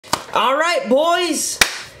Alright, boys.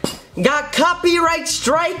 Got copyright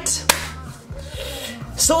striked.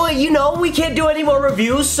 So, you know, we can't do any more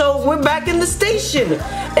reviews, so we're back in the station.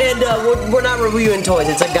 And we're not reviewing toys,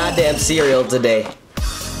 it's a goddamn cereal today.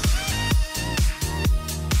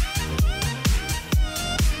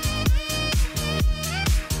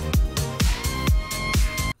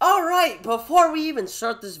 Alright, before we even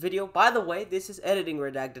start this video, by the way, this is Editing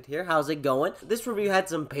Redacted here. How's it going? This review had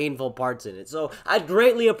some painful parts in it, so I'd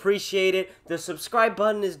greatly appreciate it. The subscribe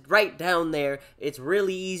button is right down there. It's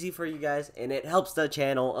really easy for you guys, and it helps the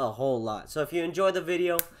channel a whole lot. So if you enjoy the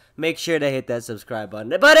video, make sure to hit that subscribe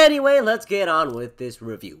button. But anyway, let's get on with this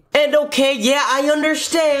review. And okay, yeah, I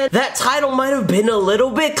understand that title might have been a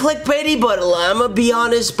little bit clickbaity, but I'ma be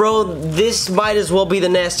honest, bro, this might as well be the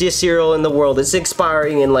nastiest cereal in the world. It's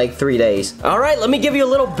expiring in like 3 days. Alright, let me give you a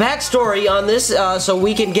little backstory on this so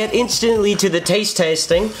we can get instantly to the taste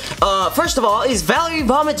testing. First of all, is Valerie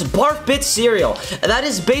Vomit's Barf Bits cereal. That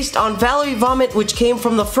is based on Valerie Vomit, which came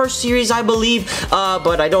from the first series, I believe,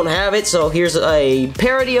 but I don't have it, so here's a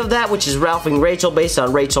parody of that, which is Ralph and Rachel, based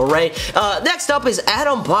on Rachel Ray. Next up is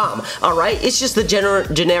Atom Bomb. Alright, it's just the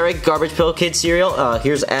generic Garbage Pail Kid cereal.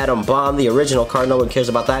 Here's Atom Bomb, the original card, no one cares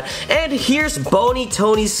about that. And here's Boney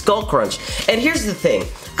Tony's Skull Crunch. And here's the thing,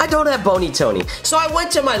 I don't have Boney Tony, so I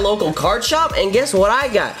went to my local card shop, and guess what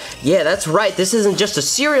I got? Yeah, that's right, this isn't just a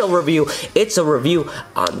cereal review, it's a review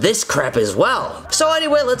on this crap as well. So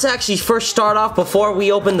anyway, let's actually first start off, before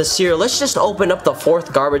we open the cereal, let's just open up the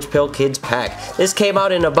 4th Garbage Pail Kids pack. This came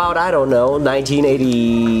out in about, I don't know,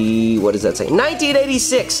 1980, what does that say?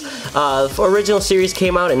 1986. Original series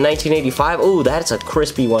came out in 1985. Ooh, that's a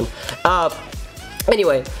crispy one.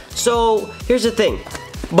 Anyway, so here's the thing.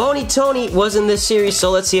 Boney Tony was in this series, so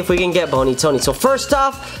let's see if we can get Boney Tony. So first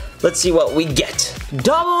off, let's see what we get.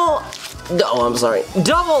 Double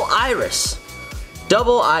Iris.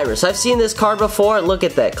 Double Iris. I've seen this card before. Look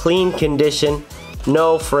at that. Clean condition.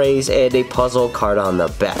 No phrase, and a puzzle card on the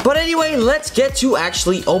back. But anyway, let's get to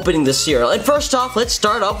actually opening the cereal. And first off, let's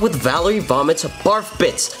start off with Valerie Vomit's Barf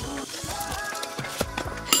Bits.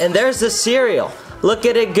 And there's the cereal. Look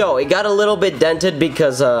at it go. It got a little bit dented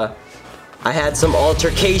because, I had some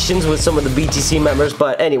altercations with some of the BTC members,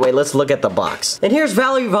 but anyway, let's look at the box. And here's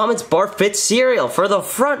Valerie Vomit's Barf Bits cereal. For the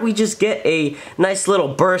front, we just get a nice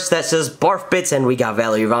little burst that says Barf Bits, and we got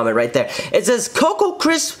Valerie Vomit right there. It says Cocoa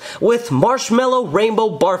Crisp with Marshmallow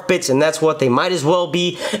Rainbow Barf Bits, and that's what they might as well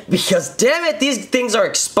be, because damn it, these things are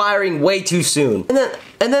expiring way too soon.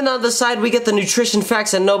 And then on the side, we get the nutrition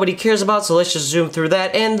facts that nobody cares about, so let's just zoom through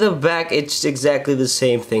that. And the back, it's exactly the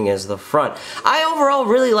same thing as the front. I overall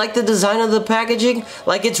really like the design of the packaging.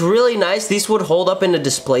 Like, it's really nice. These would hold up in a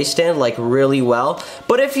display stand, like, really well.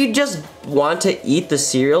 But if you just want to eat the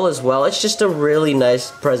cereal as well, it's just a really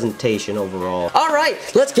nice presentation overall. Alright,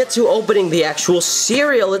 let's get to opening the actual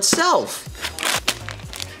cereal itself.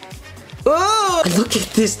 Oh, look at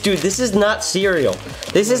this, dude. This is not cereal.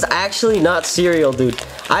 This is actually not cereal, dude.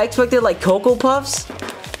 I expected like Cocoa Puffs,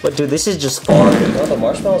 but dude, this is just far. No, the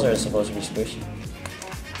marshmallows are supposed to be squishy.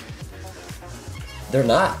 They're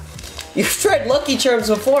not. You've tried Lucky Charms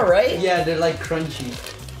before, right? Yeah, they're like crunchy.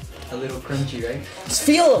 A little crunchy, right? Just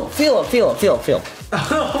feel them. Feel them. Feel them. Feel them. Feel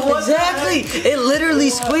them. Exactly. It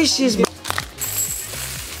literally squishes.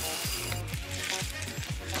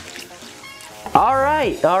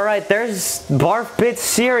 Alright, there's Barf Bits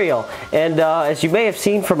cereal, and as you may have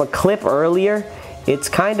seen from a clip earlier, it's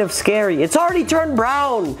kind of scary. It's already turned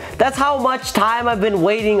brown. That's how much time I've been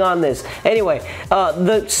waiting on this. Anyway,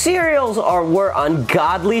 the cereals were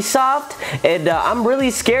ungodly soft, and I'm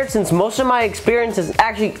really scared since most of my experiences,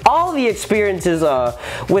 actually all the experiences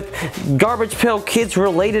with Garbage Pail Kids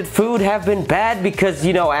related food have been bad because,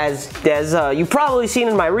 you know, as you've probably seen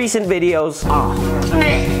in my recent videos.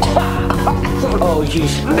 Oh,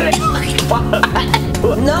 jeez.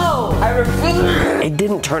 No! I refuse! It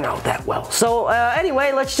didn't turn out that well. So,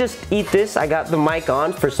 anyway, let's just eat this. I got the mic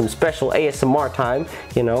on for some special ASMR time,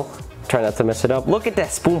 you know. Try not to mess it up. Look at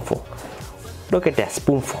that spoonful. Look at that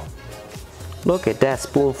spoonful. Look at that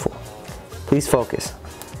spoonful. Please focus.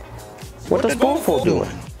 What the spoonful doing?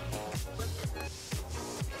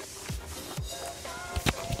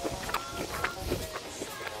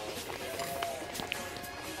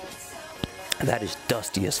 That is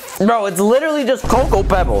dusty as f. Bro, it's literally just Cocoa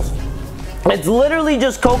Pebbles. It's literally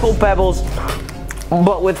just Cocoa Pebbles,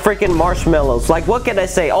 but with freaking marshmallows. Like, what can I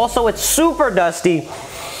say? Also, it's super dusty.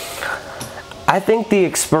 I think the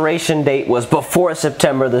expiration date was before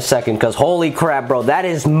September the 2nd, because holy crap, bro, that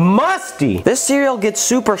is musty. This cereal gets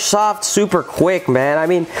super soft super quick, man. I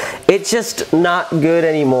mean, it's just not good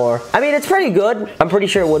anymore. I mean, it's pretty good. I'm pretty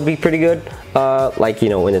sure it would be pretty good, like, you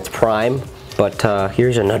know, in its prime. But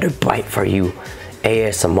here's another bite for you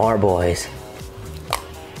ASMR boys.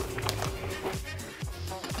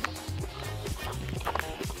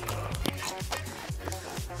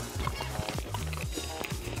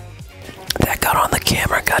 That got on the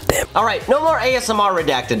camera, goddamn. Alright, no more ASMR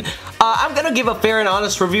redacted. I'm gonna give a fair and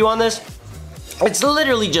honest review on this. It's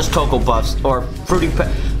literally just Cocoa Puffs or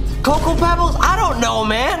Cocoa Pebbles? I don't know,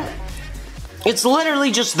 man. It's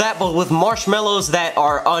literally just that, but with marshmallows that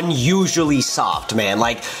are unusually soft, man.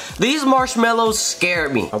 Like, these marshmallows scare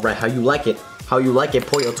me. Alright, how you like it? How you like it,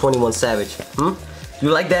 Pollo 21 Savage? Hmm?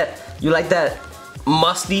 You like that? You like that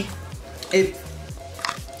musty?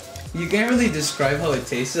 You can't really describe how it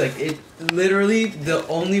tastes. Like, it literally, the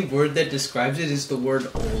only word that describes it is the word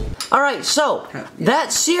old. Alright, so,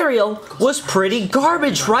 that cereal was pretty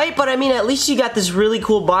garbage, right? But I mean, at least you got this really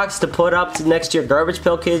cool box to put up next to your Garbage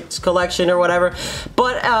Pail Kids collection or whatever.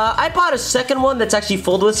 But I bought a second one that's actually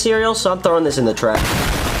filled with cereal, so I'm throwing this in the trash.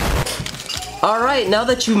 Alright, now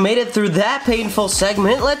that you made it through that painful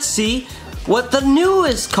segment, let's see what the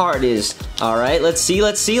newest card is. Alright, let's see.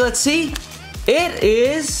 It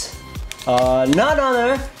is none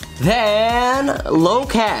other than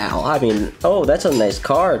Locale. I mean, oh, that's a nice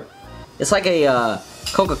card. It's like a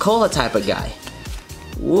Coca-Cola type of guy.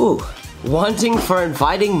 Woo. Wanting for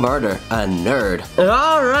inviting murder. A nerd.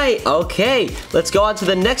 Alright, okay. Let's go on to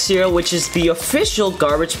the next cereal, which is the official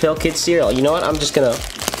Garbage Pail Kids cereal. You know what? I'm just gonna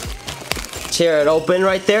tear it open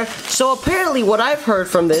right there. So apparently what I've heard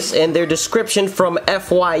from this and their description from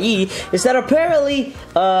FYE is that apparently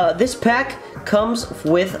this pack comes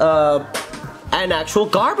with an actual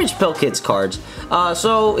Garbage Pail Kids cards.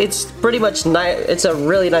 So it's pretty much nice. It's a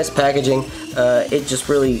really nice packaging. It just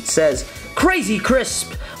really says Crazy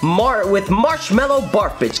Crisp with Marshmallow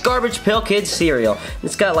Barf Bits Garbage Pail Kids cereal.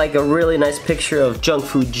 It's got like a really nice picture of Junk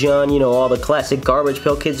Food John, you know, all the classic Garbage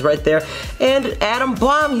Pail Kids right there. And Adam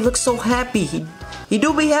Bomb, he looks so happy. He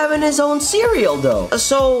do be having his own cereal though.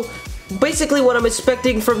 So basically what I'm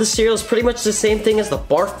expecting from the cereal is pretty much the same thing as the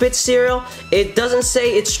Barf Bits cereal. It doesn't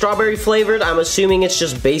say it's strawberry flavored. I'm assuming it's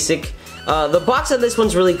just basic. The box on this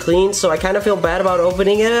one's really clean, so I kind of feel bad about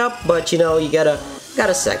opening it up, but you know, you got a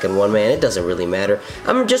second one, man. It doesn't really matter.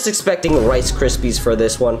 I'm just expecting Rice Krispies for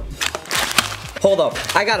this one. Hold up.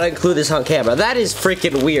 I gotta include this on camera. That is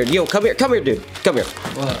freaking weird. Yo, come here, dude. Come here.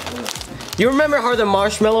 What? You remember how the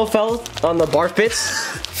marshmallow fell on the Barf Bits?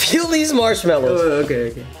 Feel these marshmallows. Oh,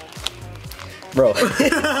 okay. Bro,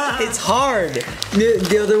 it's hard.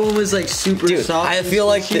 The other one was like super soft. I feel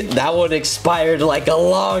like that one expired like a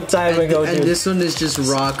long time ago, dude. And this one is just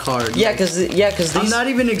rock hard. Yeah, cause these. I'm not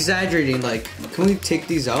even exaggerating. Like, can we take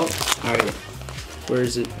these out? All right. Where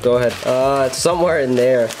is it? Go ahead. It's somewhere in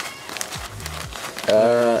there.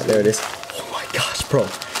 There it is. Oh my gosh, bro.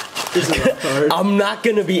 I'm not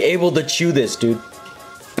gonna be able to chew this, dude.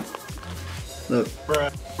 Look.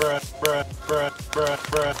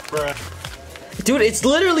 Dude, it's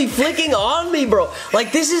literally flicking on me, bro.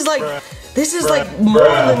 Like, this is like more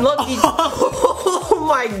than lucky. Oh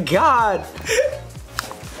my god.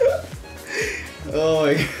 Oh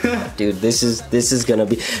my god. Dude, this is gonna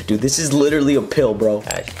be, dude, this is literally a pill, bro.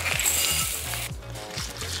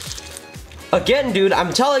 Again, dude,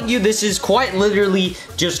 I'm telling you, this is quite literally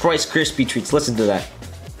just Rice Krispie treats. Listen to that.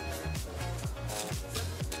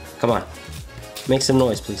 Come on. Make some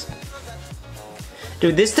noise, please.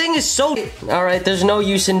 Dude, this thing is so... Alright, there's no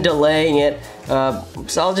use in delaying it.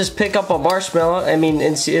 So I'll just pick up a marshmallow. I mean,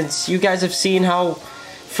 it's you guys have seen how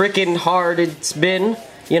freaking hard it's been,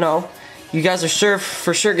 you know. You guys are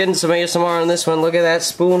for sure getting some ASMR on this one. Look at that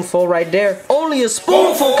spoonful right there. Only a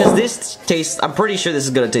spoonful! Because this tastes... I'm pretty sure this is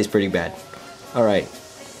gonna taste pretty bad. Alright.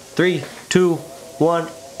 3, 2, 1...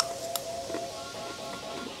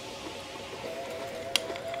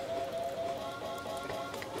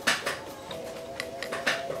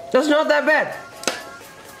 That's not that bad.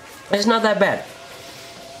 It's not that bad.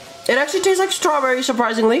 It actually tastes like strawberry,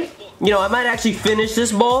 surprisingly. You know, I might actually finish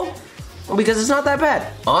this bowl because it's not that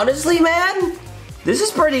bad. Honestly, man, this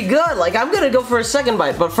is pretty good. Like, I'm gonna go for a second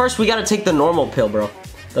bite, but first we gotta take the normal pill, bro.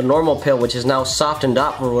 The normal pill, which is now softened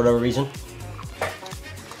up for whatever reason.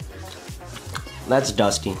 That's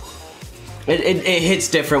dusty. It hits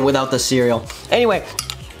different without the cereal. Anyway,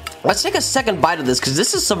 let's take a second bite of this, because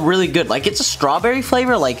this is some really good, like, it's a strawberry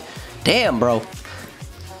flavor, like, damn, bro.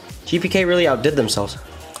 GPK really outdid themselves.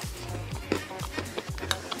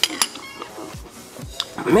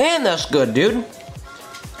 Man, that's good, dude.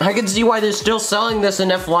 I can see why they're still selling this in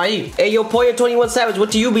FYE. Hey, yo, Pollo21 Savage, what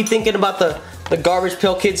do you be thinking about the Garbage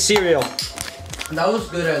Pail Kids cereal? That was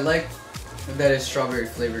good. I like that it's strawberry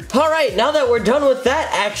flavored. Alright, now that we're done with that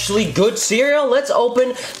actually good cereal, let's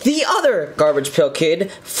open the other Garbage Pail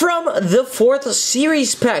Kid from the 4th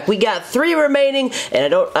series pack. We got 3 remaining,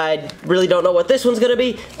 and I really don't know what this one's gonna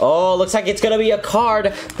be. Oh, looks like it's gonna be a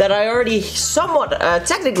card that I already somewhat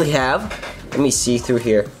technically have. Let me see through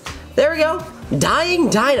here. There we go. Dying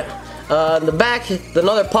Dinah. In the back,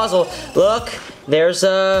 another puzzle. Look, there's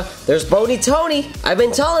Boney Tony. I've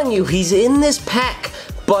been telling you, he's in this pack.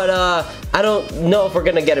 But, I don't know if we're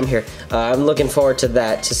gonna get him here. I'm looking forward to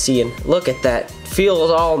that, to seeing. Look at that. Feels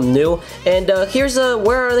all new. And, here's a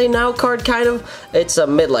Where Are They Now card, kind of. It's a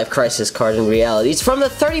midlife crisis card in reality. It's from the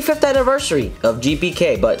 35th anniversary of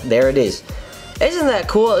GPK, but there it is. Isn't that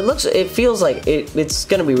cool? It feels like it's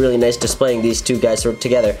gonna be really nice displaying these two guys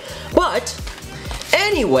together. But,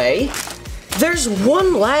 anyway, there's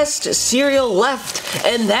one last cereal left,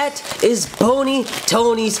 and that is Boney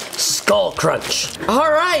Tony's Skull Crunch.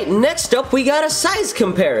 Alright, next up we got a size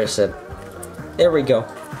comparison. There we go.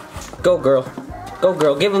 Go girl. Go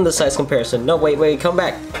girl, give him the size comparison. No, wait, come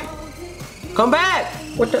back. Come back!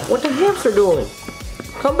 What the hamster doing?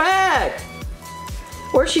 Come back!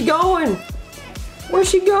 Where's she going? Where's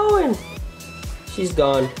she going? She's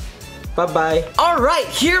gone. Bye-bye. Alright,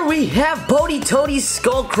 here we have Boney Tony's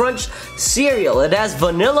Skull Crunch cereal. It has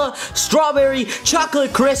vanilla, strawberry,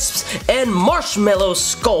 chocolate crisps, and marshmallow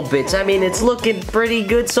skull bits. I mean, it's looking pretty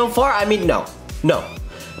good so far. I mean, no.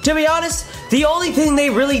 To be honest, the only thing they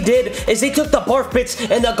really did is they took the barf bits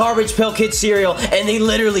and the Garbage Pail Kid cereal and they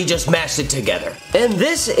literally just mashed it together. And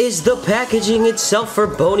this is the packaging itself for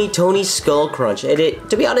Boney Tony's Skull Crunch. And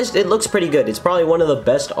to be honest, it looks pretty good. It's probably one of the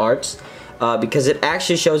best arts. Because it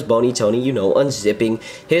actually shows Boney Tony, you know, unzipping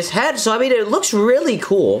his head. So, I mean, it looks really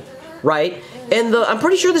cool, right? And I'm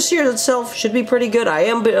pretty sure the cereal itself should be pretty good. I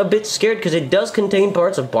am a bit scared because it does contain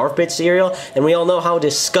parts of Barf Bit cereal, and we all know how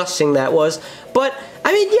disgusting that was. But,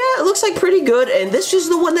 I mean, yeah, it looks like pretty good, and this is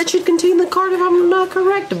the one that should contain the card if I'm not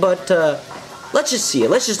correct. But, let's just see it.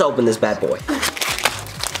 Let's just open this bad boy.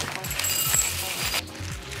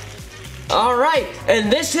 Alright, and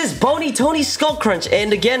this is Boney Tony's Skull Crunch,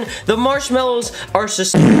 and again, the marshmallows are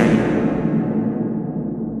soft.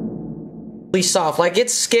 Like,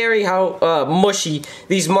 it's scary how mushy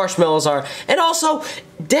these marshmallows are. And also,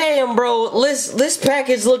 damn bro, this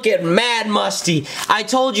package looking mad musty. I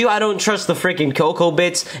told you I don't trust the freaking cocoa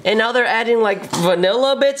bits, and now they're adding like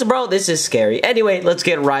vanilla bits, bro. This is scary. Anyway, let's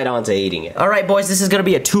get right on to eating it. Alright boys, this is gonna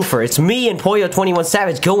be a twofer. It's me and Pollo21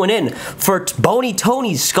 Savage going in for Boney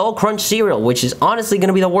Tony's Skull Crunch cereal, which is honestly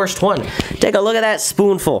gonna be the worst one. Take a look at that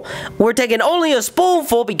spoonful. We're taking only a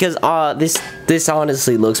spoonful because this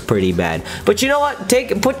honestly looks pretty bad. But you know what?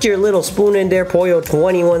 Put your little spoon in there,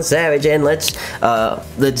 Pollo21 Savage, and let's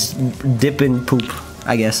dip in poop,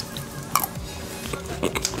 I guess.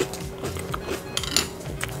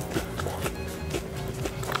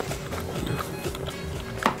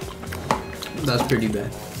 That's pretty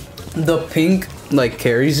bad. The pink, like,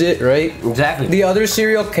 carries it, right? Exactly. The other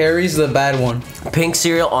cereal carries the bad one. Pink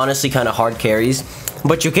cereal honestly kind of hard carries,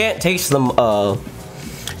 but you can't taste them.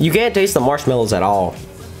 You can't taste the marshmallows at all,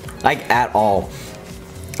 like at all.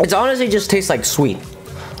 It honestly just tastes like sweet.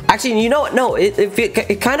 Actually, you know what? No,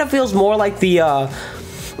 it kind of feels more like the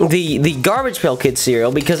Garbage Pail Kid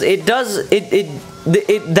cereal because it does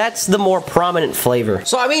that's the more prominent flavor.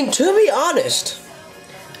 So I mean, to be honest,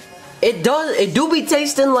 it do be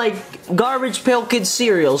tasting like Garbage Pail Kid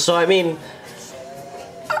cereal. So I mean,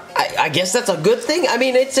 I guess that's a good thing. I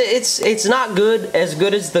mean, it's not as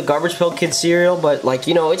good as the Garbage Pail Kid cereal, but like,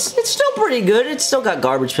 you know, it's still pretty good. It's still got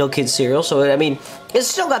Garbage Pail Kid cereal, so I mean, it's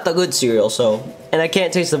still got the good cereal. So, and I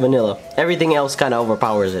can't taste the vanilla. Everything else kind of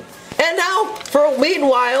overpowers it. And now,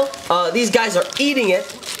 meanwhile, these guys are eating it.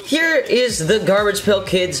 Here is the Garbage Pail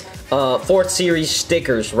Kids 4th series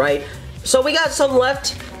stickers, right? So we got some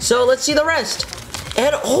left. So let's see the rest.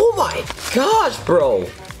 And oh my gosh, bro.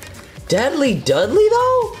 Deadly Dudley,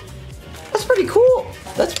 though? That's pretty cool.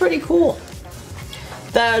 That's pretty cool.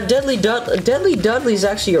 The Deadly Dudley is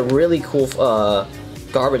actually a really cool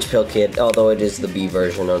Garbage Pail Kid, although it is the B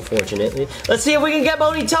version, unfortunately. Let's see if we can get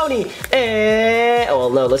Boney Tony. Oh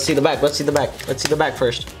no, let's see the back. Let's see the back. Let's see the back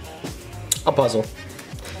first. A puzzle.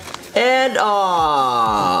 And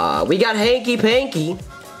we got Hanky Panky,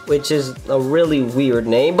 which is a really weird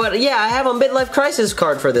name. But yeah, I have a midlife crisis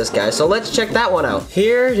card for this guy, so let's check that one out.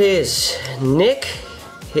 Here it is.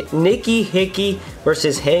 Nicky Hickey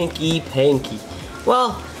versus Hanky Panky.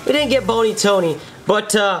 Well, we didn't get Boney Tony, but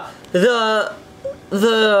the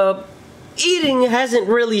the eating hasn't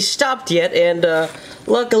really stopped yet, and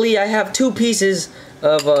luckily I have 2 pieces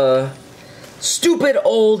of stupid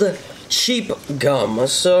old cheap gum.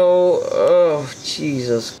 So, oh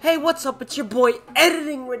Jesus. Hey, what's up? It's your boy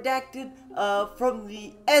Editing Redacted from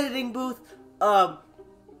the editing booth.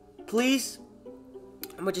 Please,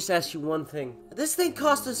 I'm gonna just ask you one thing. This thing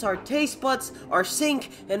cost us our taste buds, our sink,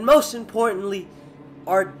 and most importantly,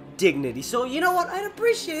 our dignity. So you know what? I'd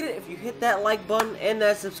appreciate it if you hit that like button and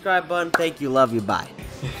that subscribe button. Thank you, love you, bye.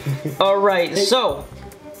 Alright, so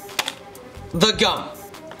the gum.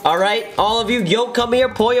 Alright, all of you, yo, come here,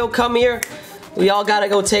 Pollo, come here. We all gotta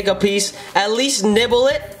go take a piece. At least nibble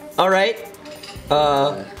it. Alright.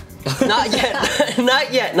 Not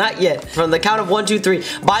yet. Not yet. From the count of 1, 2, 3.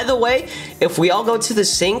 By the way, if we all go to the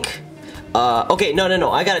sink, okay,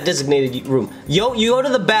 no, I got a designated room. Yo, you go to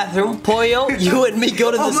the bathroom. Pollo, you and me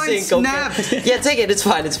go to the sink, okay? Yeah, take it, it's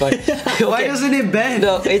fine. Okay. Why doesn't it bend?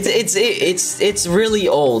 No, it's really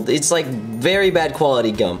old. It's like very bad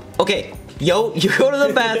quality gum. Okay, yo, you go to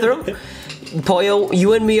the bathroom. Pollo,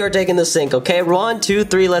 you and me are taking the sink, okay? 1, 2,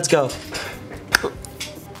 3, let's go.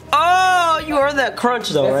 Oh, you heard that crunch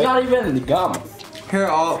though, right? It's not even in the gum. Here,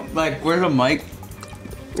 where's the mic?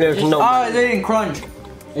 There's no. Oh, they didn't crunch.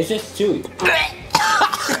 It's just chewy.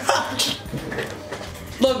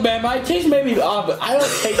 Look, man, my taste may be off, but I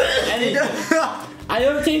don't taste anything. I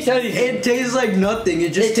don't taste anything. It tastes like nothing.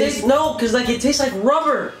 It just tastes. No, because like it tastes like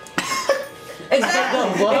rubber.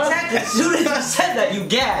 Exactly. Exactly. As soon as you said that, you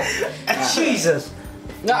gagged. Jesus.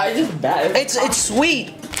 No, it's just bad. It's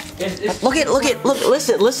sweet. Look,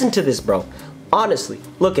 listen to this, bro. Honestly,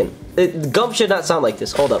 gum should not sound like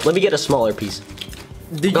this. Hold up, let me get a smaller piece.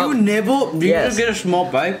 Did you nibble? Did you just get a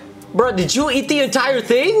small bite? Bro, did you eat the entire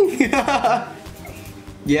thing?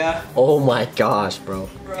 Yeah. Oh my gosh, bro.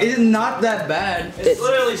 It's not that bad. It's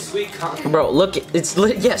literally sweet content. Bro, look, yes, the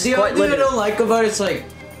quite only thing I literally. don't like about it's like,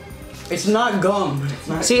 it's not gum. It's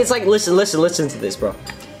not. See, it's like, listen to this, bro.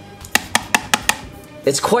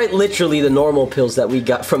 It's quite literally the normal pills that we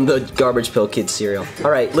got from the Garbage Pail Kids cereal.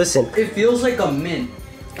 Alright, listen. It feels like a mint.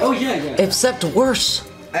 Oh yeah. Except worse.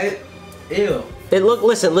 Ew.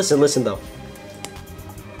 Listen though.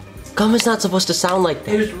 Gum is not supposed to sound like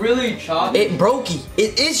that. It's really chalky.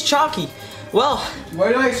 It is chalky. Well,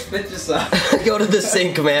 where do I spit this out? go to the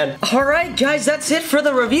sink, man. Alright, guys, that's it for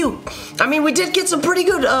the review. I mean, we did get some pretty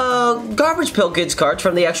good Garbage Pail Kids cards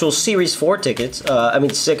from the actual Series 4 tickets.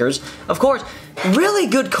 Stickers. Of course, really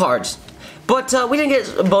good cards. But we didn't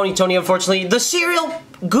get Bony Tony, unfortunately. The cereal,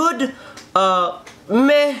 good,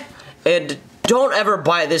 meh, and don't ever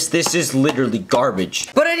buy this. This is literally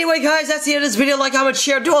garbage. But anyway, guys, that's the end of this video. Like, comment,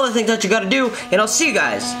 share, do all the things that you gotta do. And I'll see you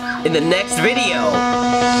guys in the next video.